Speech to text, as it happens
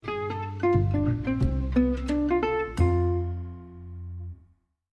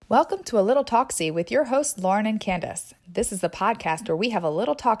Welcome to A Little Talksy with your hosts, Loren and Candice. This is the podcast where we have a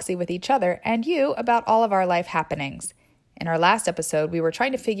little talksy with each other and you about all of our life happenings. In our last episode, we were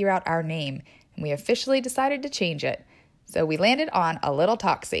trying to figure out our name, and we officially decided to change it. So we landed on A Little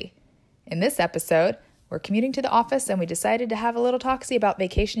Talksy. In this episode, we're commuting to the office, and we decided to have a little talksy about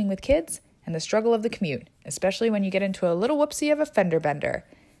vacationing with kids and the struggle of the commute, especially when you get into a little whoopsie of a fender bender.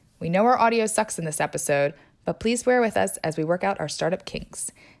 We know our audio sucks in this episode, but please bear with us as we work out our startup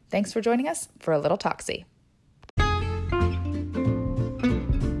kinks. Thanks for joining us for A Little Talksy. I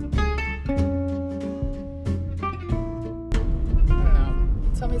don't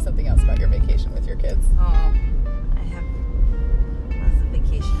know. Tell me something else about your vacation with your kids. Oh, it was a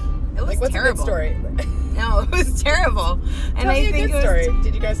vacation. It was what's terrible. A good story? No, it was terrible. And Tell me a good story.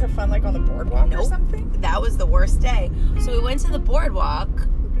 Did you guys have fun on the boardwalk or something? That was the worst day. So we went to the boardwalk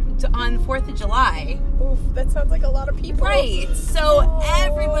on 4th of July. Oof, that sounds like a lot of people. Right. So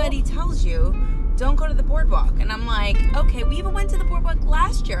everybody tells you, don't go to the boardwalk. And I'm like, okay, we even went to the boardwalk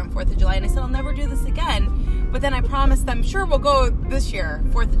last year on 4th of July. And I said, I'll never do this again. But then I promised them, sure, we'll go this year,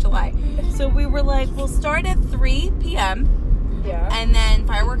 4th of July. So we were like, we'll start at 3 p.m. Yeah. And then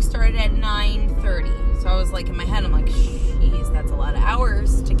fireworks started at 9:30. So I was like, in my head, I'm like, geez, that's a lot of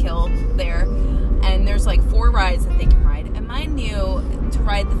hours to kill there. And there's 4 rides that they can ride. And mind you, to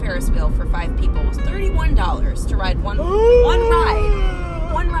ride the Ferris wheel for 5 people was $31 to ride one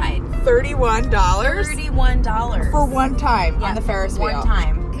ride. One ride. $31? $31. For one time on the Ferris wheel. One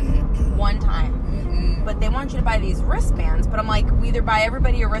time. One time. Mm-mm. But they want you to buy these wristbands. But I'm like, we either buy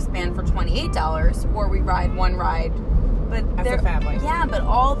everybody a wristband for $28 or we ride one ride. But as a family. Yeah, but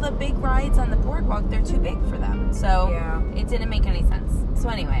all the big rides on the boardwalk, they're too big for them. So It didn't make any sense. So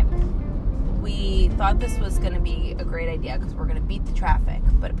anyway, we thought this was going to be a great idea because we're going to beat the traffic.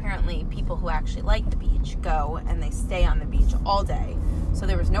 But apparently people who actually like the beach go and they stay on the beach all day. So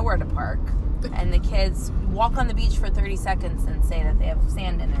there was nowhere to park. And the kids walk on the beach for 30 seconds and say that they have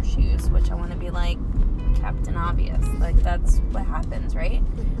sand in their shoes, which I want to be like, Captain Obvious. That's what happens, right?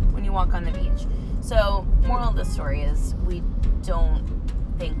 When you walk on the beach. So, moral of the story is we don't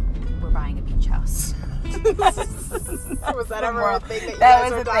think we're buying a beach house. Was that ever a thing that you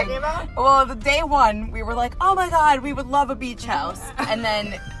guys were talking about? Well, the day one, we were like, oh my God, we would love a beach house. And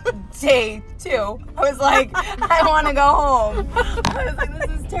then day 2, I was like, I want to go home. I was like,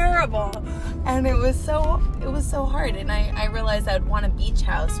 this is terrible. And it was so hard. And I realized I would want a beach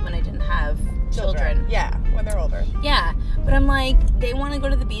house when I didn't have children. Yeah, when they're older. Yeah, but I'm like, they want to go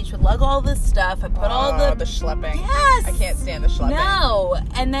to the beach, would lug all this stuff. I put all the schlepping. Yes. I can't stand the schlepping. No.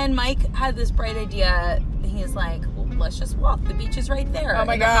 And then Mike had this bright idea. He's like, well, let's just walk. The beach is right there. Oh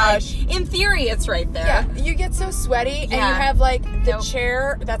my gosh. Like, in theory, it's right there. Yeah. You get so sweaty, and you have the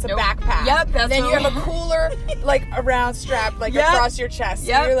chair that's a backpack. Yep. That's then you have a cooler around strapped across your chest.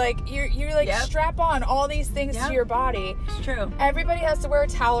 Yep. So you're strap on all these things to your body. It's true. Everybody has to wear a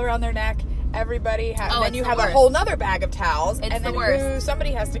towel around their neck. Everybody has. Oh, then you have a whole nother bag of towels. It's and then the worst.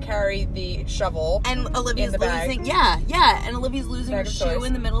 Somebody has to carry the shovel. And Olivia's in the losing. bag. Yeah. And Olivia's losing her shoe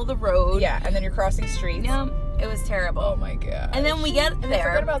in the middle of the road. Yeah. And then you're crossing streets. Yeah. It was terrible. Oh my god. And then we get there. And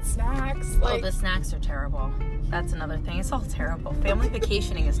forget about snacks. The snacks are terrible. That's another thing. It's all terrible. Family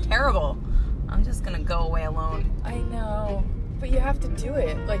vacationing is terrible. I'm just gonna go away alone. I know. But you have to do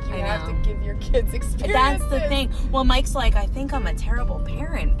it. You have to give your kids experience. That's the thing. Well, Mike's like, I think I'm a terrible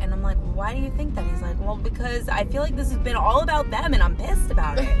parent. And I'm like, why do you think that? He's like, well, because I feel like this has been all about them and I'm pissed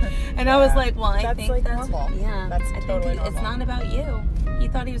about it. And I was like, well, I think that's normal. Yeah. That's totally normal. It's not about you. He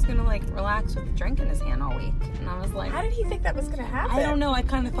thought he was going to relax with a drink in his hand all week. And I was like, how did he think that was going to happen? I don't know. I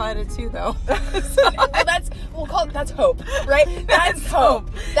kind of thought it too, though. We'll call it, that's hope, right? That's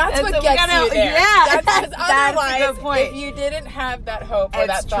hope. That's what gets you there. Yeah. That's a good point. If you didn't have that hope or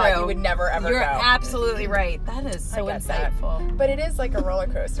that thought, you would never, ever You're go. absolutely right. That is so insightful. That. But it is like a roller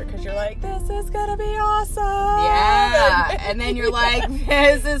coaster because you're like, this is going to be awesome. Yeah. And then you're like,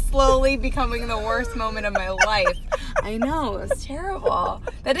 this is slowly becoming the worst moment of my life. I know. It's terrible.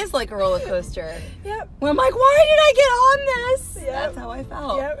 That is like a roller coaster. Yep. When I'm like, why did I get on this? Yep. That's how I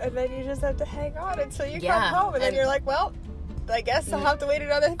felt. Yep. And then you just have to hang on until you come home. And then you're like, well, I guess I'll have to wait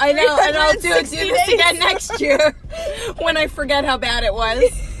another 360 I know. And I'll do this days. again next year when I forget how bad it was.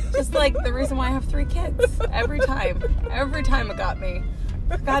 Just like the reason why I have 3 kids. Every time it got me.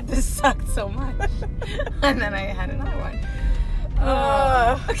 God, this sucked so much. And then I had another one.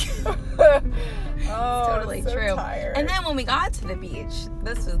 It's totally so true. Tired. And then when we got to the beach,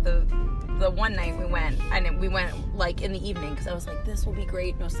 this was the one night we went, and we went in the evening because I was like, this will be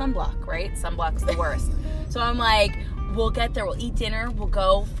great. No sunblock, right? Sunblock's the worst. So I'm like, we'll get there, we'll eat dinner, we'll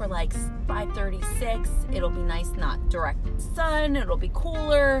go for like 5:36. It'll be nice, not direct sun, it'll be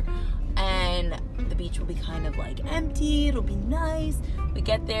cooler, and the beach will be kind of like empty, it'll be nice. We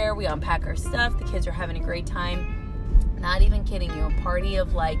get there, we unpack our stuff, the kids are having a great time. Not even kidding you, a party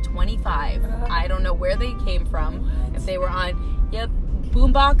of like 25. I don't know where they came from. What? If they were on,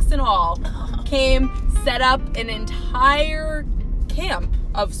 boombox and all, came, set up an entire camp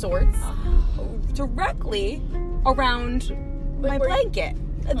of sorts directly around my blanket.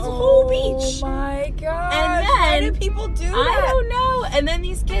 It's the whole beach. Oh my god! And then how do people do that? I don't know. And then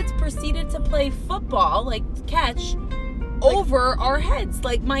these kids proceeded to play football, like catch, over our heads.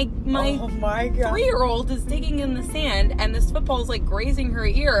 Like my oh my god, 3-year-old is digging in the sand, and this football is like grazing her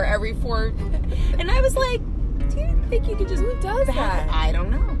ear every 4. And I was like, do you think you could just? Who does that? I don't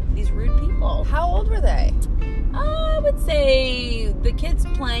know. These rude people. How old were they? I would say the kids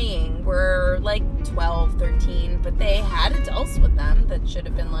playing were like 12, 13, but they had adults with them that should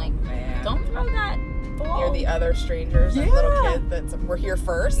have been like, don't throw that ball. You're the other strangers and little kids that were here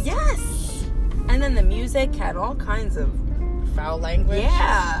first. Yes. And then the music had all kinds of foul language.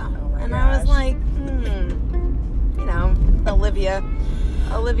 Yeah. Oh my and gosh. I was like, you know, Olivia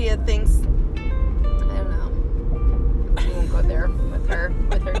thinks, I don't know. I won't go there with her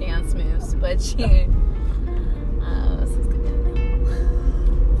dance moves, but she, this is good.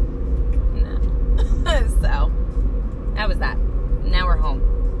 No. So, that was that. Now we're home.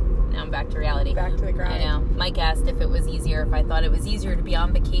 Now I'm back to reality. Back to the grind. I know. Mike asked if it was easier, if I thought it was easier to be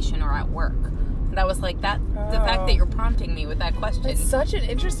on vacation or at work. And I was like, the fact that you're prompting me with that question. It's such an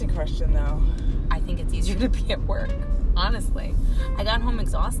interesting question, though. I think it's easier to be at work. Honestly. I got home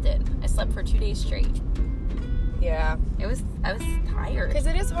exhausted. I slept for 2 days straight. Yeah. I was tired. Because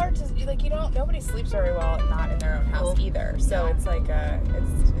it is hard to, like, nobody sleeps very well not in their own house either. So it's like,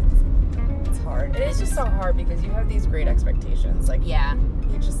 it's hard. It is just so hard because you have these great expectations. Like, yeah.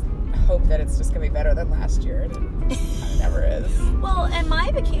 You just hope that it's just going to be better than last year. And it kind of never is. Well, and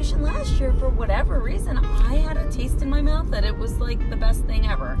my vacation last year, for whatever reason, I had a taste in my mouth that it was like the best thing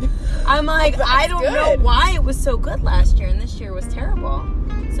ever. I'm like, I don't know why it was so good last year and this year was terrible.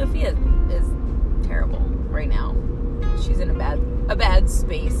 Sophia is terrible right now. She's in a bad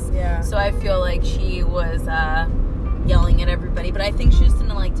space. Yeah. So I feel like she was yelling at everybody, but I think she just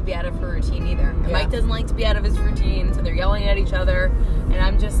didn't like to be out of her routine either. And Mike doesn't like to be out of his routine, so they're yelling at each other. And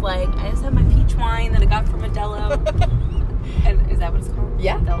I'm just like, I just have my peach wine that I got from Modelo. And is that what it's called?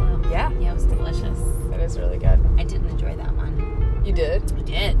 Yeah. Modelo. Yeah. Yeah, it was delicious. It is really good. I didn't enjoy that one. You did? I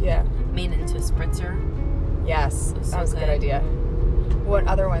did. Yeah. Made it into a spritzer. Yes. That was a good idea. What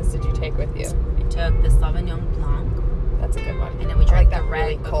other ones did you take with you? I took the Sauvignon Blanc. That's a good one. And then we drank the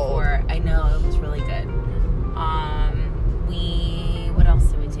really red cold. before. I know, it was really good. What else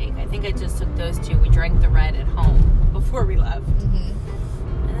did we take? I think I just took those two. We drank the red at home before we left.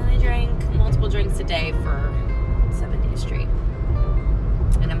 Mm-hmm. And then I drank multiple drinks a day for 7 days straight.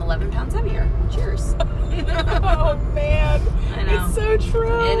 And I'm 11 pounds heavier. Cheers. Oh, man. I know. It's so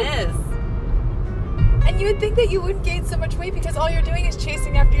true. It is. And you would think that you wouldn't gain so much weight because all you're doing is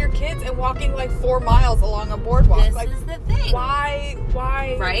chasing after your kids and walking like 4 miles along a boardwalk. This like, is the thing. Why?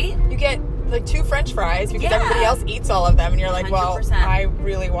 Right? You get like 2 French fries because everybody else eats all of them, and you're like, 100%. well, I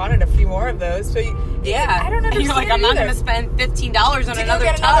really wanted a few more of those. So I don't understand. And you're like, I'm not going to spend $15 on to another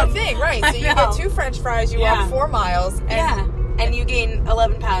get tub. another thing, right? So you get 2 French fries, you walk 4 miles, and and you gain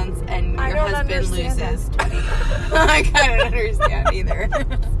 11 pounds, and your husband loses 20. I kind of don't understand either.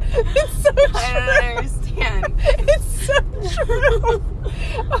 It's so true. I don't understand. It's so true.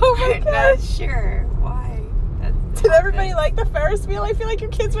 Oh my I'm god. not sure why. Did everybody like the Ferris wheel? I feel like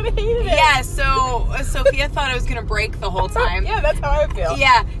your kids would have hated it. Yeah, so Sophia thought I was going to break the whole time. Yeah, that's how I feel.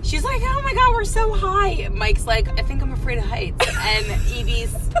 Yeah, she's like, oh my god, we're so high. Mike's like, I think I'm afraid of heights. And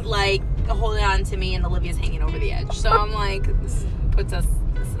Evie's like holding on to me, and Olivia's hanging over the edge. So I'm like, this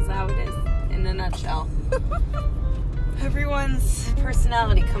is how it is in a nutshell. Everyone's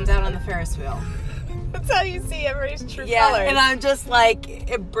personality comes out on the Ferris wheel. That's how you see everybody's true Yeah, colors. and I'm just like,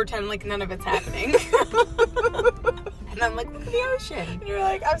 pretend like none of it's happening. And I'm like, look at the ocean. And you're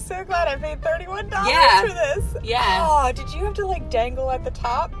like, I'm so glad I paid $31 Yeah. for this. Yeah. Oh, did you have to like dangle at the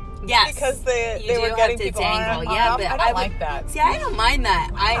top? Yes. Because they You were do getting have to people dangle. on and Yeah, off. but I don't like that. See, I don't mind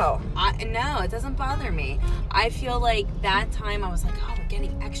that. Wow. No, it doesn't bother me. I feel like that time I was like, oh, we're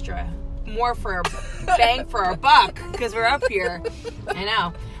getting more for our bang for our buck because we're up here. I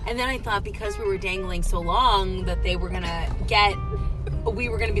know. And then I thought because we were dangling so long that we were going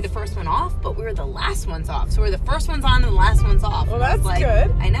to be the first one off, but we were the last ones off. So we're the first ones on and the last ones off. Well, that's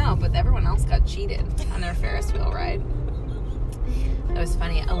good. I know, but everyone else got cheated on their Ferris wheel ride. It was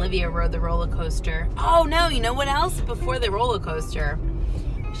funny. Olivia rode the roller coaster. Oh, no. You know what else? Before the roller coaster,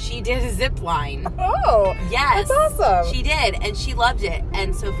 she did a zip line. Oh. Yes. That's awesome. She did, and she loved it.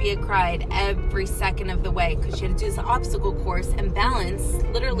 And Sophia cried every second of the way because she had to do this obstacle course and balance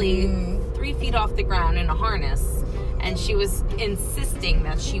literally 3 feet off the ground in a harness. And she was insisting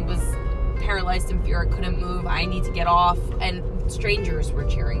that she was paralyzed in fear, couldn't move, I need to get off, and strangers were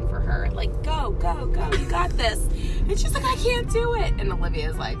cheering for her, like, go, go, go, you got this. And she's like, I can't do it. And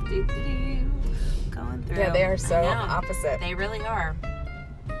Olivia's like, going through. Yeah, they are so opposite. They really are.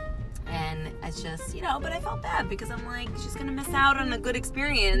 And it's just, but I felt bad because I'm like, she's gonna miss out on a good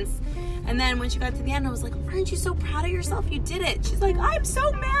experience. And then when she got to the end, I was like, aren't you so proud of yourself? You did it. She's like, I'm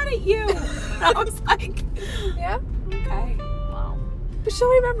so mad at you. And I was like, yeah, okay, well, but she'll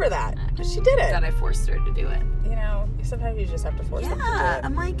remember that she did it, that I forced her to do it. Sometimes you just have to force them to do it.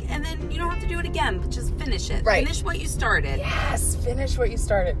 I'm like, and then you don't have to do it again, but just finish it. Right. Finish what you started. Yes, finish what you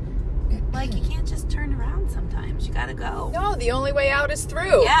started. Like, you can't just turn around sometimes. You gotta go. No, the only way out is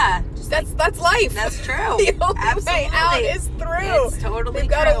through. Yeah. That's life. That's true. The only Absolutely. way out is through. It's totally They've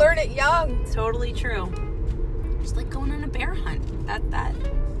got to learn it young. It's totally true. Just like going on a bear hunt. That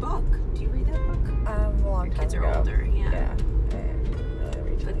book. Do you read that book? A long time Kids ago. are older, yeah.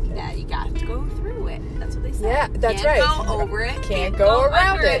 But yeah, you got to go through it. That's what they say. Yeah, that's can't right. Go over it. Can't go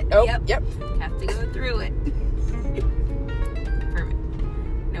around under it. Oh, yep. Have to go through it. Perfect.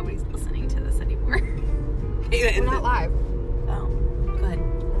 Nobody's listening to this anymore. We're not live. Oh, good.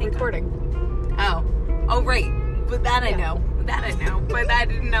 We're recording. Oh, right. But that I know. That I know. But I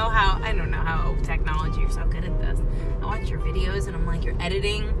don't know how technology, you're so good at this. I watch your videos and I'm like, you're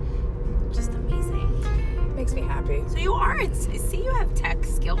editing. Just amazing. Makes me happy. So you are. See, you have tech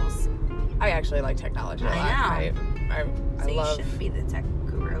skills. I actually like technology a lot. I know. I So love. you should be the tech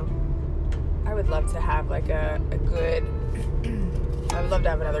guru. I would love to have like a good. I would love to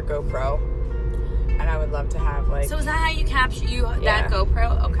have another GoPro, and I would love to have like. So is that how you capture that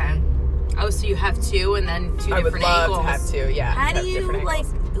GoPro? Okay. Oh, so you have two and then two different angles. I would love to have two. Yeah. How do you like?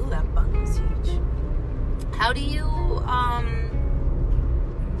 Ooh, that button is huge. How do you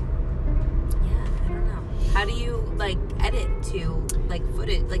How do you like edit to like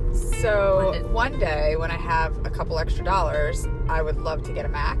footage? Like, so one day when I have a couple extra dollars, I would love to get a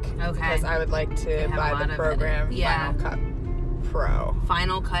Mac. Okay. Because I would like to buy the program Final Cut Pro.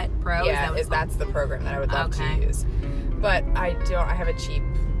 Final Cut Pro. Yeah, that's the program that I would love to use. But I don't. I have a cheap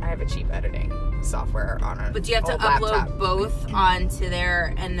editing software on it. But do you have to upload both onto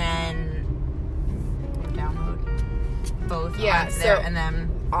there and then download both? Yeah. Onto there and then.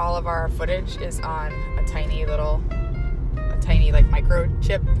 All of our footage is on a tiny like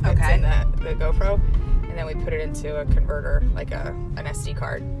microchip that's in the GoPro, and then we put it into a converter, like an SD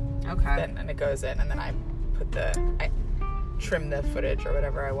card. Okay. And it goes in, and then I trim the footage or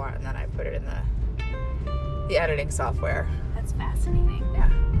whatever I want, and then I put it in the editing software. That's fascinating. Yeah.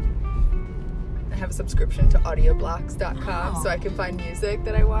 I have a subscription to audioblocks.com so I can find music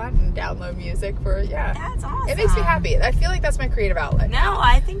that I want and download music for, That's awesome. It makes me happy. I feel like that's my creative outlet. No,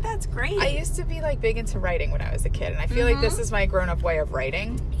 I think that's great. I used to be like big into writing when I was a kid, and I feel like this is my grown-up way of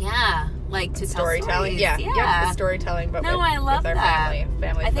writing. Yeah, like to storytelling. Tell stories. Yeah, the storytelling, but I love with our that.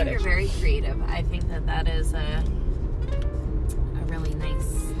 family I think footage. you're very creative. I think that is a really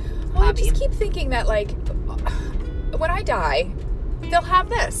nice hobby. I just keep thinking that like when I die, they'll have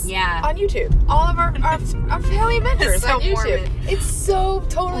this on YouTube. All of our family adventures on YouTube. Morbid. It's so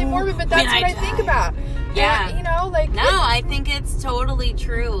totally morbid, but that's what I think about. Yeah. And, like... No, I think it's totally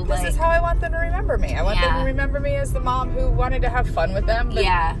true. This is how I want them to remember me. I want them to remember me as the mom who wanted to have fun with them, but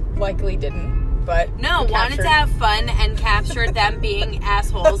likely didn't. But no, wanted to have fun and captured them being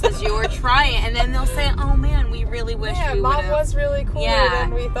assholes as you were trying. And then they'll say, oh man, we really wish we would have. Mom was really cooler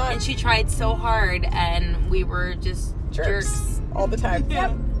than we thought. And she tried so hard, and we were just jerks. All the time.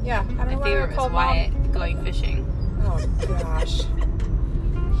 Yeah. Yeah. I don't know My favorite was Wyatt going fishing. Oh gosh.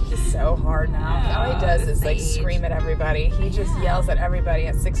 He's so hard now. All he does is like scream at everybody. He just yells at everybody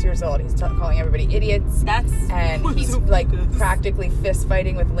at 6 years old. He's calling everybody idiots. And he's like practically fist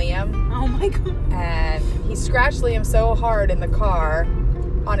fighting with Liam. Oh my god. And he scratched Liam so hard in the car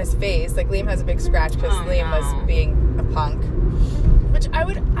on his face. Like Liam has a big scratch because Liam was being a punk. Which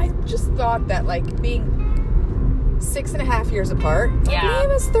I just thought that like being 6.5 years apart. Like,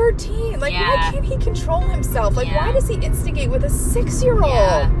 Liam is 13. Like, why can't he control himself? Like, why does he instigate with a 6-year-old?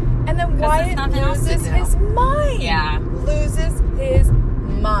 Yeah. And then Wyatt loses his mind. Yeah. Loses his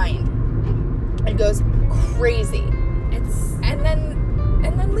mind. And goes crazy. And then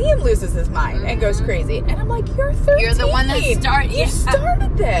Liam loses his mind and goes crazy. And I'm like, you're 13. You're the one that started. You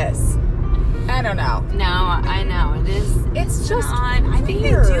started this. I don't know. No, I know. It is. It's just odd. I think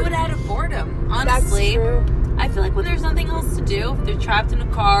they do it out of boredom. Honestly. That's true. I feel like when there's nothing else to do, if they're trapped in a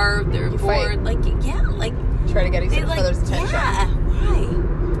car, they're bored, like, try to get each other's attention. Yeah,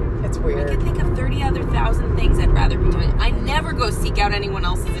 why? It's weird. I could think of 30 other thousand things I'd rather be doing. I never go seek out anyone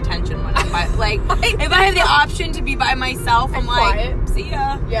else's attention when I'm if I have the option to be by myself, I'm like, see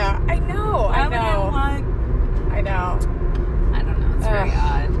ya. Yeah, I know. I know. I know. I don't know. It's very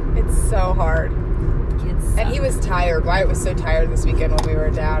odd. It's so hard. Kids suck. And he was tired. Wyatt was so tired this weekend when we were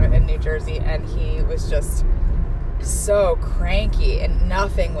down in New Jersey, and he was just so cranky, and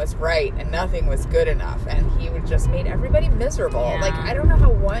nothing was right and nothing was good enough, and he would just made everybody miserable. Yeah. Like, I don't know how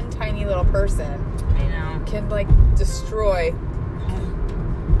one tiny little person can like destroy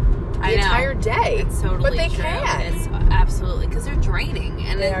the entire day. It's totally but they true. can. It's absolutely, because they're draining,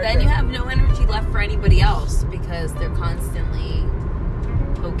 and then you have no energy left for anybody else because they're constantly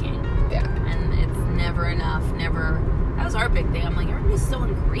poking. Yeah. And it's never enough. That was our big thing. I'm like, everybody's so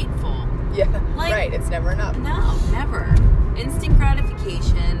ungrateful. Yeah, right. It's never enough. No, never. Instant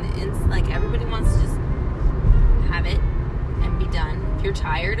gratification. It's like everybody wants to just have it and be done. If you're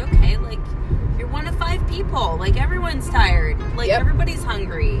tired, okay. Like, you're one of 5 people. Like, everyone's tired. Like, everybody's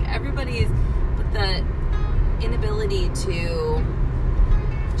hungry. But the inability to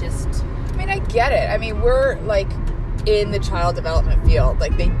just... I mean, I get it. I mean, we're, like, in the child development field.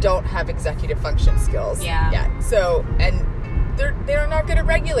 Like, they don't have executive function skills yet. So, and they're not good at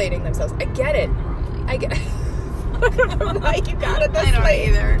regulating themselves. I get it. I don't know why you got it this way. I don't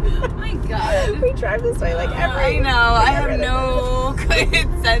either. Oh my God. We drive this way like every... I know. I have no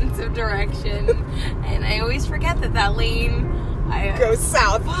good sense of direction. And I always forget that lane... goes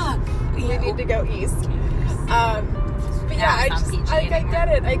south. Fuck. We need to go east. But yeah, I get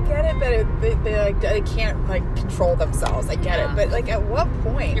it. I get it that they can't like control themselves. I get it. But like, at what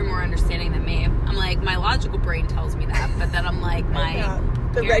point? You're more understanding than me. I'm like, my logical brain tells me that, but then I'm like,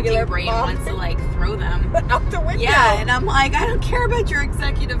 the regular brain wants to like throw them out the window. Yeah, and I'm like, I don't care about your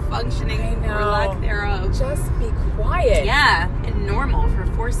executive functioning or lack thereof. Just be quiet. Yeah, and normal for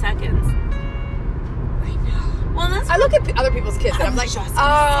 4 seconds. I know. Well, that's. I look at other people's kids and I'm like,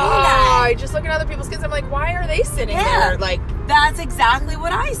 I just look at other people's kids and I'm like, why are they sitting there? Like, that's exactly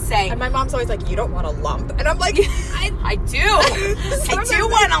what I say. And my mom's always like, you don't want a lump, and I'm like, I do. I do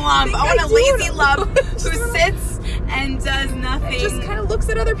want a lump. I want a lazy lump who sits and does nothing. And just kind of looks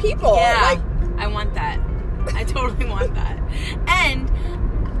at other people. Yeah, like, I want that. I totally want that. And,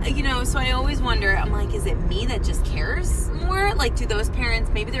 you know, so I always wonder, I'm like, is it me that just cares more? Like, do those parents,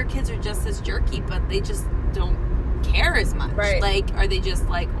 maybe their kids are just as jerky, but they just don't care as much. Right. Like, are they just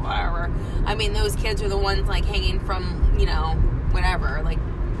like, whatever? I mean, those kids are the ones, like, hanging from, you know, whatever, like,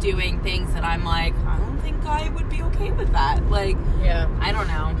 doing things that I'm like, I don't think I would be okay with that. Like, yeah. I don't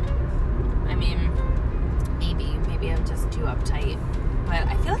know. I mean, maybe I'm just too uptight. But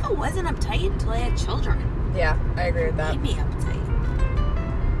I feel like I wasn't uptight until I had children. Yeah, I agree with that. Made me uptight.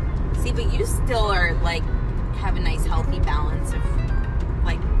 See, but you still are, like, have a nice, healthy balance of,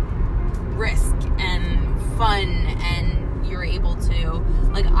 like, risk and fun, and you're able to,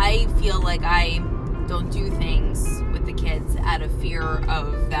 like, I feel like I don't do things with the kids out of fear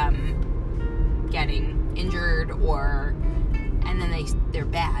of them getting injured and then they're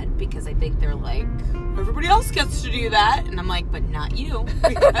bad because I think they're like, everybody else gets to do that, and I'm like, but not you,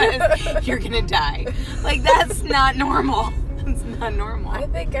 because you're gonna die. Like, that's not normal. It's not normal. I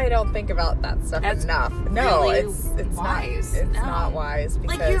think I don't think about that stuff enough. No, really it's wise. It's not wise.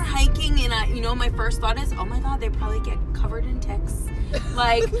 Because like, you're hiking, and my first thought is, oh my God, they probably get covered in ticks.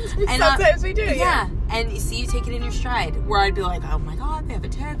 Like, and sometimes we do. Yeah. And you see, you take it in your stride. Where I'd be like, oh my God, they have a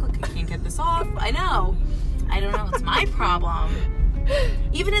tick. Like, I can't get this off. I know. I don't know. It's my problem.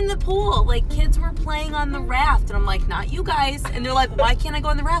 Even in the pool, like, kids were playing on the raft, and I'm like, not you guys. And they're like, why can't I go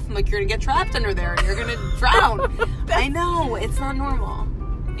on the raft? I'm like, you're gonna get trapped under there and you're gonna drown. I know, it's not normal.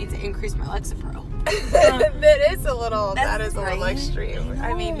 I need to increase my Lexapro. That is a little extreme.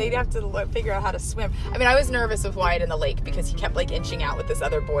 I mean, they'd have to figure out how to swim. I mean, I was nervous with Wyatt in the lake because he kept, like, inching out with this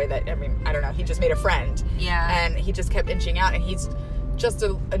other boy that, I mean, I don't know, he just made a friend. Yeah. And he just kept inching out, and he's just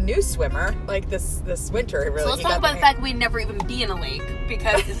a new swimmer, like this winter. Really. So let's talk about the fact we'd never even be in a lake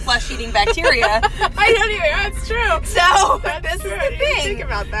because it's flesh-eating bacteria. I don't even. That's true. So that's this true. is the thing. Think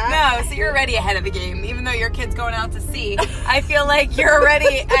about that. No, so you're already ahead of the game, even though your kid's going out to sea. I feel like you're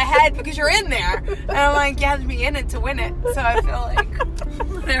already ahead because you're in there, and I'm like, you have to be in it to win it. So I feel like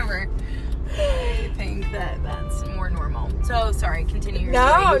whatever. I think that's more normal. So sorry, continue your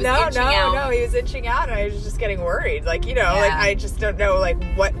story. No. He was inching out, and I was just getting worried. Like, like, I just don't know, like,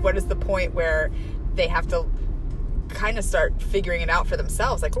 what is the point where they have to kind of start figuring it out for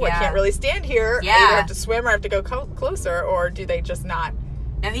themselves. Like, oh, Yeah. I can't really stand here. Yeah. I either have to swim or I have to go closer, or do they just not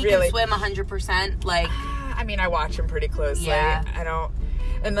If he really can swim 100%, like... I mean, I watch him pretty closely. Yeah. I don't...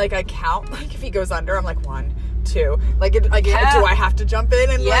 And, like, I count. Like, if he goes under, I'm like, 1, 2. Like, do I have to jump in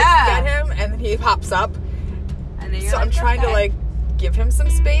and, like, get him? And then he pops up. And then you're So like, I'm trying to, okay. like, give him some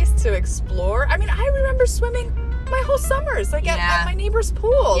space to explore. I mean, I remember swimming my whole summers, like, at my neighbor's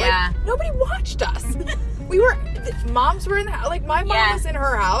pool. Yeah. Like, nobody watched us. Moms were in the house. Like, my mom was in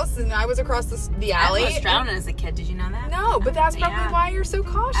her house, and I was across the alley. I almost drowned as a kid. Did you know that? No, but that's probably why you're so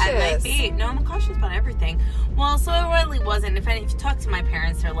cautious. I might be. No, I'm cautious about everything. Well, so it really wasn't. If you talk to my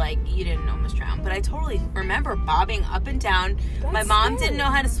parents, they're like, you didn't almost drown. But I totally remember bobbing up and down. That's my mom scary. didn't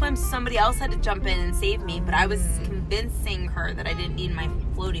know how to swim, so somebody else had to jump in and save me. But I was convincing her that I didn't need my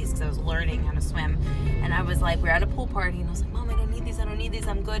floaties because I was learning how to swim. And I was like, we're at a pool party, and I was like, Mom, I don't need these.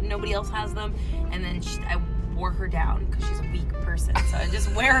 I'm good. Nobody else has them. And then I wore her down because she's a weak person, so I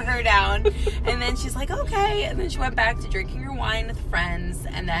just wear her down. And then she's like, okay. And then she went back to drinking her wine with friends,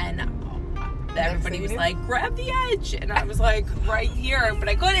 and then everybody was like, grab the edge, and I was like, right here, but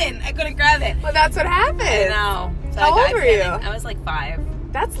I couldn't grab it. Well, that's what happened. I know. So How old were you? I was like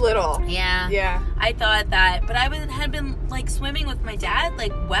 5. That's little. Yeah. I thought that, but I had been like swimming with my dad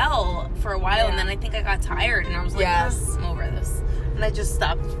like for a while, and then I think I got tired, and I was like, I'm over this, and I just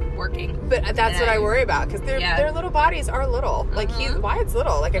stopped working. But that's what I worry about, because their little bodies are little. Like Wyatt's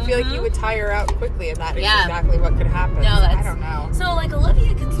little. Like, I feel like he would tire out quickly, and that is exactly what could happen. No, I don't know. So like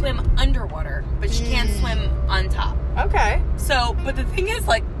Olivia can swim underwater, but she can't swim on top. Okay. So, but the thing is,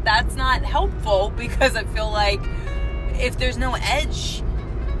 like, that's not helpful, because I feel like if there's no edge,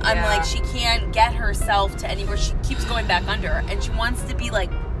 I'm like, she can't get herself to anywhere. She keeps going back under, and she wants to be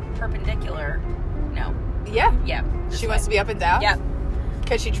like perpendicular. No. Yeah. Yeah. She wants to be up and down? Yeah.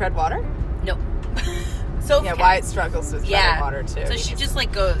 Can she tread water? Nope. So yeah, Wyatt struggles with treading water too. So she just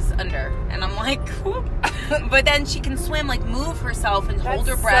like goes under, and I'm like, whoop. But then she can swim, like move herself and hold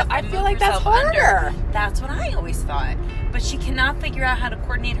her breath. I and feel move like that's herself harder. Under. That's what I always thought. But she cannot figure out how to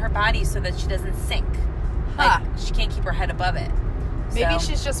coordinate her body so that she doesn't sink. Like she can't keep her head above it. Maybe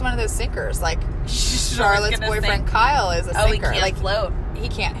she's just one of those sinkers. Like Charlotte's boyfriend Kyle is a sinker. He can't float. He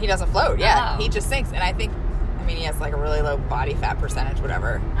can't. He doesn't float. Yeah, he just sinks. And I think, I mean, he has like a really low body fat percentage.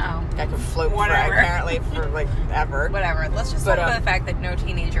 Whatever. Oh, guy could float apparently for like ever. Whatever. Let's just talk about the fact that no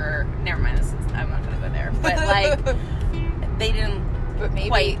teenager. Never mind. I'm not gonna go there. But like, they didn't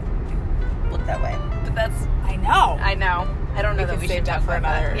quite look that way. But that's. I know. I don't know that we should talk about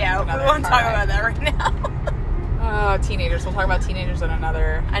that. Yeah, we won't talk about that right now. Oh, teenagers. We'll talk about teenagers on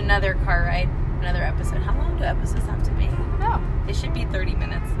another car ride, another episode. How long do episodes have to be? No. It should be 30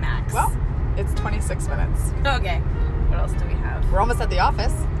 minutes max. Well, it's 26 minutes. Okay. What else do we have? We're almost at the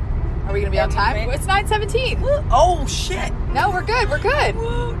office. Are we going to be on time? It's 9:17. Oh, shit. No, we're good. We're good.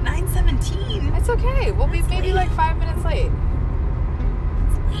 Woo, 9:17. It's okay. We'll be maybe like 5 minutes late.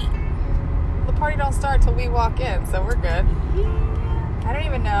 It's late. The party don't start till we walk in, so we're good. Yeah. I don't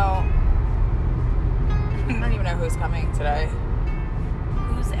even know who's coming today.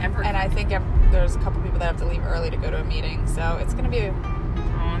 Who's ever? And I think there's a couple people that have to leave early to go to a meeting, so it's going to be...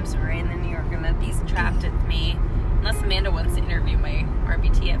 Oh, I'm sorry. And then you're going to be trapped with me. Unless Amanda wants to interview my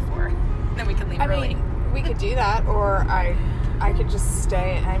RBT at 4. Then we can leave early. Mean, we could do that, or I could just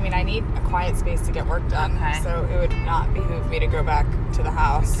stay. I mean, I need a quiet space to get work done, so it would not behoove me to go back to the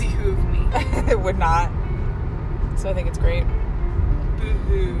house. Behoove me. It would not. So I think it's great.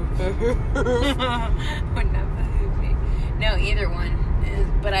 Would not behoove me. No, either one.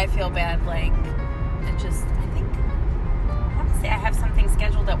 But I feel bad. Like, I think, I want to say I have something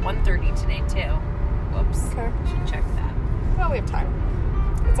scheduled at 1:30 today too. Whoops. Okay. Should check that. Well, we have time.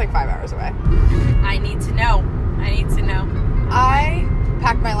 It's like 5 hours away. I need to know. I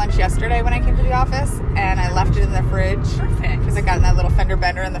packed my lunch yesterday when I came to the office, and I left it in the fridge. Perfect. Because I got in that little fender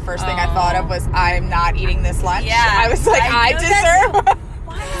bender, and the first thing I thought of was, I'm not eating this lunch. Yeah. I was like, I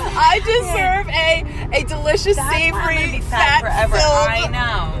deserve a delicious, That's savory,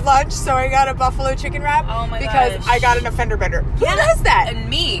 fat-filled lunch. So I got a buffalo chicken wrap because I got in a fender bender. Who does that? And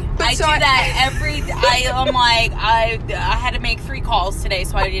me. I do that every... I'm like, I had to make 3 calls today,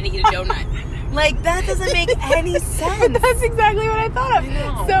 so I didn't eat a donut. Like, that doesn't make any sense. But that's exactly what I thought of. I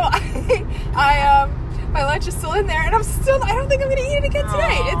know. So my lunch is still in there, and I don't think I'm going to eat it again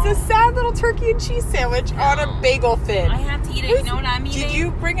today. It's a sad little turkey and cheese sandwich on a bagel thin. I have to eat it. You know what I'm eating? Did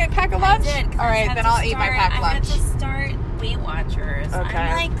you bring a pack of lunch? I did. All right, then I'll eat my packed lunch. I had to start Weight Watchers.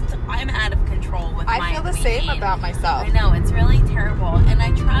 Okay. I'm out of control with my I feel the same about myself. I know, it's really terrible. And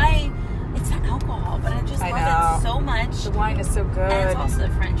I try, it's not alcohol, but I just love it so much. The wine is so good. And it's also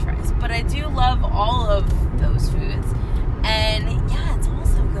the French fries. But I do love all of those foods. And yeah, it's all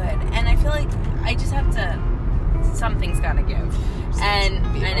so good. And I feel like I just have to, something's got to give. And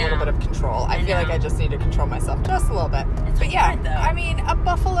I know. A little bit of control. I feel like I just need to control myself just a little bit. But yeah, hard, though. I mean, a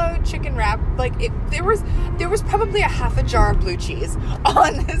buffalo chicken wrap, like there was probably a half a jar of blue cheese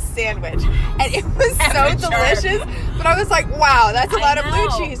on this sandwich, and it was so delicious. But I was like, wow, that's a lot of blue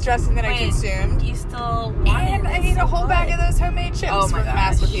cheese dressing that I consumed. You still want and I ate a whole bag of those homemade chips from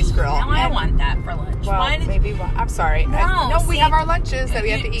Masterpiece Grill. Now I want that for lunch. Well, I'm sorry. No, we have our lunches that we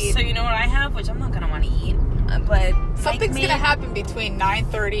have to eat. So you know what I have, which I'm not going to want to eat. But something's going to happen between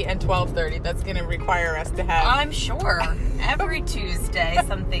 9:30 and 12:30 that's going to require us to have. I'm sure. Every Tuesday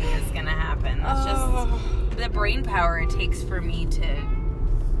something is going to happen. It's just the brain power it takes for me to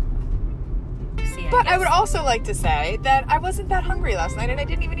see. But I would also like to say that I wasn't that hungry last night and I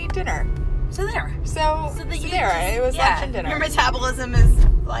didn't even eat dinner. So there. So there. It was lunch and dinner. Your metabolism is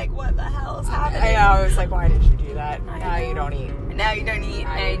like, what the hell is happening? I know. I was like, why did you do that? Now you don't eat. Now you don't eat.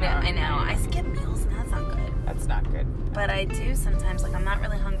 I know. I skip meals and that's not good. That's not good. But I do sometimes, like, I'm not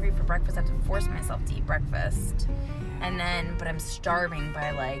really hungry for breakfast. I have to force myself to eat breakfast. And then, but I'm starving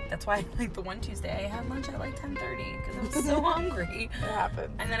by, like, that's why, like, the one Tuesday I had lunch at, like, 10:30 because I was so hungry. It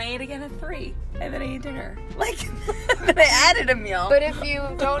happened. And then I ate again at 3. And then I ate dinner. Like, then I added a meal. But if you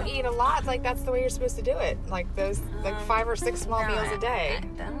don't eat a lot, like, that's the way you're supposed to do it. Like, those, like, 5 or 6 small meals a day.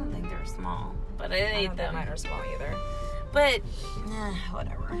 I don't think they're small. But I ate them. Think mine are small either. But,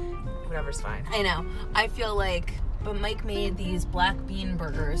 whatever. Whatever's fine. I know. I feel like... But Mike made these black bean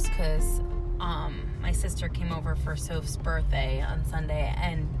burgers because my sister came over for Soph's birthday on Sunday,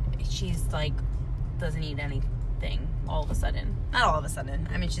 and she's like doesn't eat anything all of a sudden. Not all of a sudden.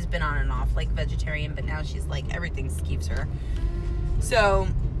 I mean, she's been on and off like vegetarian, but now she's like everything skeeves her. So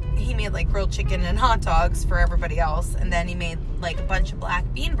he made like grilled chicken and hot dogs for everybody else, and then he made like a bunch of black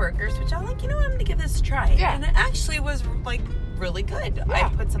bean burgers, which I'm like, you know what, I'm gonna give this a try. Yeah. And it actually was like really good. Yeah. I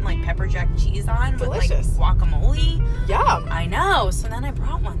put some like pepper jack cheese on Delicious. With like guacamole. Yum. I know. So then I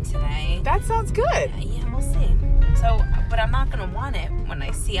brought one today. That sounds good. Yeah, we'll see. So, but I'm not gonna want it when I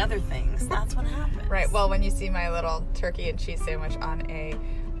see other things. That's what happens. Right. Well, when you see my little turkey and cheese sandwich on a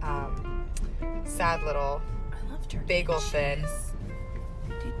sad little bagel thin,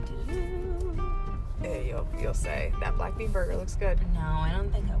 you'll say that black bean burger looks good. No, I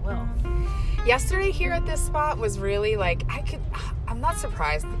don't think I will. Yesterday here at this spot was really like I'm not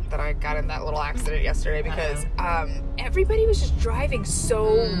surprised that I got in that little accident yesterday because everybody was just driving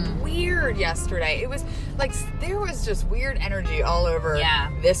so weird yesterday. It was like there was just weird energy all over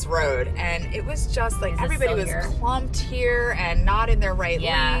this road, and it was just like everybody was clumped here and not in their right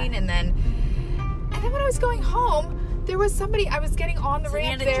lane. And then when I was going home, there was somebody, I was getting on the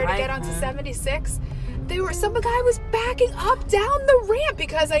ramp there to get onto 76. Some guy was backing up down the ramp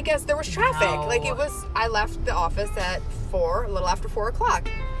because I guess there was traffic. No. Like I left the office at a little after 4 o'clock.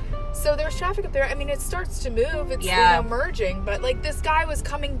 So there was traffic up there. I mean, it starts to move. It's, merging. But like this guy was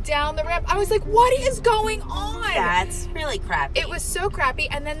coming down the ramp. I was like, what is going on? That's really crappy. It was so crappy.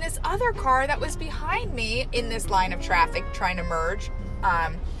 And then this other car that was behind me in this line of traffic trying to merge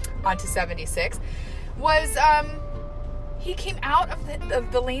onto 76 was... he came out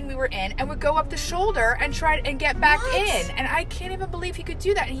of the lane we were in and would go up the shoulder and try and get back in. And I can't even believe he could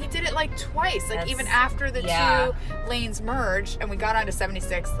do that. And he did it like twice. Like even after the 2 lanes merged and we got onto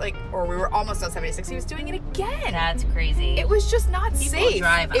 76, or we were almost on 76, he was doing it again. That's crazy. It was just not safe.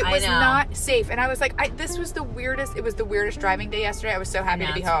 It was not safe. And I was like, this was the weirdest. It was the weirdest driving day yesterday. I was so happy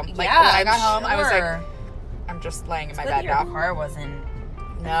to be home. Like when I got home, I was like, I'm just laying in my bed now. Your car wasn't.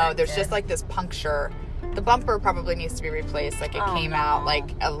 No, there's just like this puncture. The bumper probably needs to be replaced. Like it came out like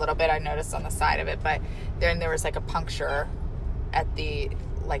a little bit. I noticed on the side of it, but then there was like a puncture at the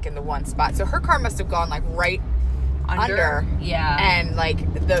in the one spot. So her car must have gone like right under. Yeah. And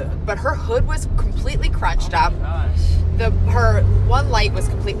but her hood was completely crunched up. Gosh. Her one light was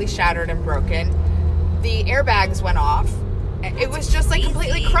completely shattered and broken. The airbags went off. It was just like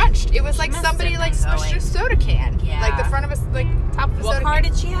completely crunched. It was like somebody like smushed a soda can. Yeah. Like the front of us, like top of a soda can. What car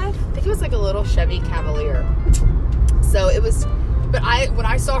did she have? I think it was like a little Chevy Cavalier. So it was, but when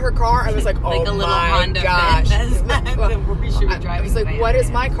I saw her car, I was like, oh like a little my Honda gosh. I was like, what is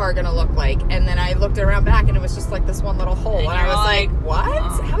my car going to look like? And then I looked around back and it was just like this one little hole. And I was like, what?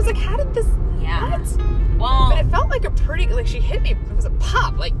 I was like, how did this, what? Well. But it felt like a pretty, like she hit me. It was a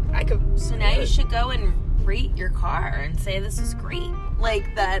pop. Like I could. So now you should go and rate your car and say this is great,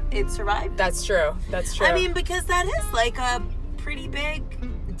 like that it survived. That's true. I mean, because that is like a pretty big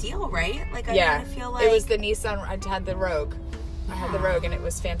deal, right? Like I kind of feel like it was the Nissan. I had the Rogue. I had the Rogue, and it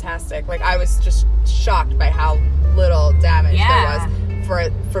was fantastic. Like, I was just shocked by how little damage there was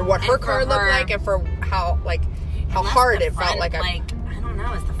for what her car looked like, and for how hard it felt like. I don't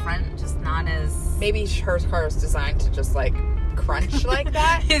know, is the front just not as... Maybe her car is designed to just, like, crunch like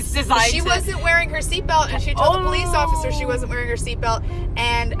that. It's designed She wasn't wearing her seatbelt, and she told the police officer she wasn't wearing her seatbelt,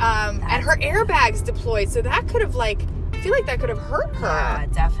 and her airbags deployed, so that could have, like, I feel like that could have hurt her. Yeah,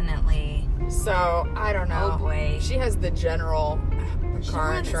 definitely. So, I don't know. Oh, boy. She has the general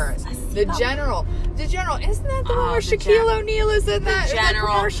car insurance. The general. Isn't that the one where Shaquille O'Neal is in that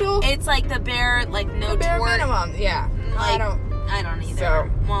commercial? It's like the bare, like, no bare tort. minimum, yeah. Like, I don't either. So,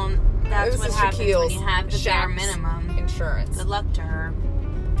 well, that's what happens when you have the bare minimum insurance. Good luck to her.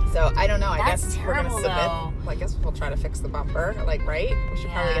 So, I don't know. I That's guess terrible, we're going to submit. Well, I guess we'll try to fix the bumper. Like, right? We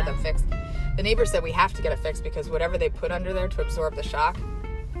should probably get them fixed. The neighbor said we have to get it fixed because whatever they put under there to absorb the shock,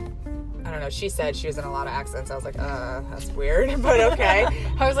 I don't know. She said she was in a lot of accidents. I was like, that's weird, but okay.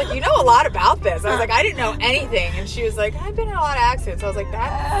 I was like, you know a lot about this. I was like, I didn't know anything. And she was like, I've been in a lot of accidents. I was like,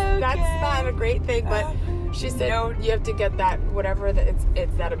 that's not a great thing. But she said, you have to get that, whatever that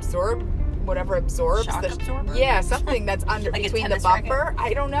it's that whatever absorbs. Shock absorber? Yeah, something that's under like between the bumper.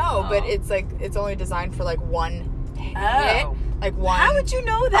 I don't know, but it's like, it's only designed for like one hit. Like one. How would you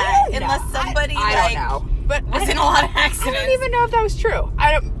know that? Unless somebody I don't know. But was in a lot of accidents. I don't even know if that was true.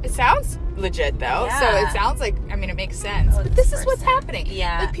 It sounds legit though. Yeah. So it sounds like, I mean, it makes sense. But this is what's happening.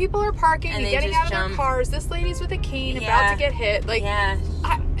 Yeah. Like, people are parking and getting out of their cars. This lady's with a cane about to get hit. Like, I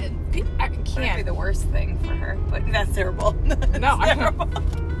can't. That'd be the worst thing for her. But that's terrible. No, I know.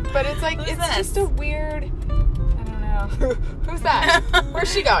 But it's like, it's just a weird, I don't know. Who's that?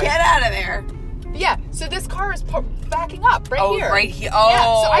 Where's she going? Get out of there. Yeah, so this car is backing up right here. Right here. Yeah,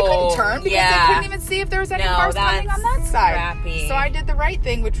 so I couldn't turn because I couldn't even see if there was any cars coming on that side. Crappy. So I did the right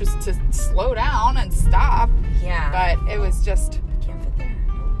thing, which was to slow down and stop. Yeah. But it was just... Can't fit there.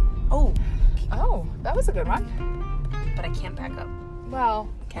 Oh, that was a good one. But I can't back up. Well...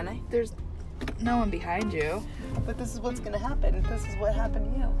 Can I? There's no one behind you. But this is what's going to happen. This is what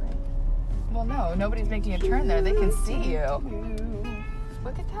happened to you, right? Well, no, nobody's making a turn there. They can see you.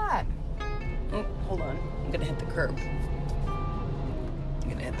 Look at that. Oh, hold on. I'm going to hit the curb. I'm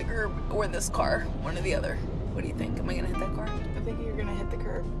going to hit the curb or this car. One or the other. What do you think? Am I going to hit that car? I think you're going to hit the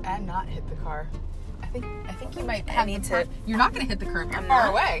curb and not hit the car. I think you might I have need to... You're not going to hit the curb. You're I'm far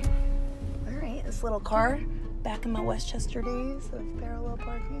not. away. All right. This little car. Back in my Westchester days of parallel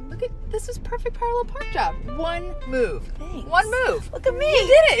parking. Look at... This was perfect parallel park job. One move. Thanks. One move. Look at me. You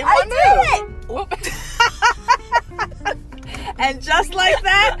did it in one move. I did it. And just like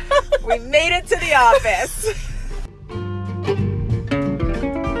that, we made it to the office.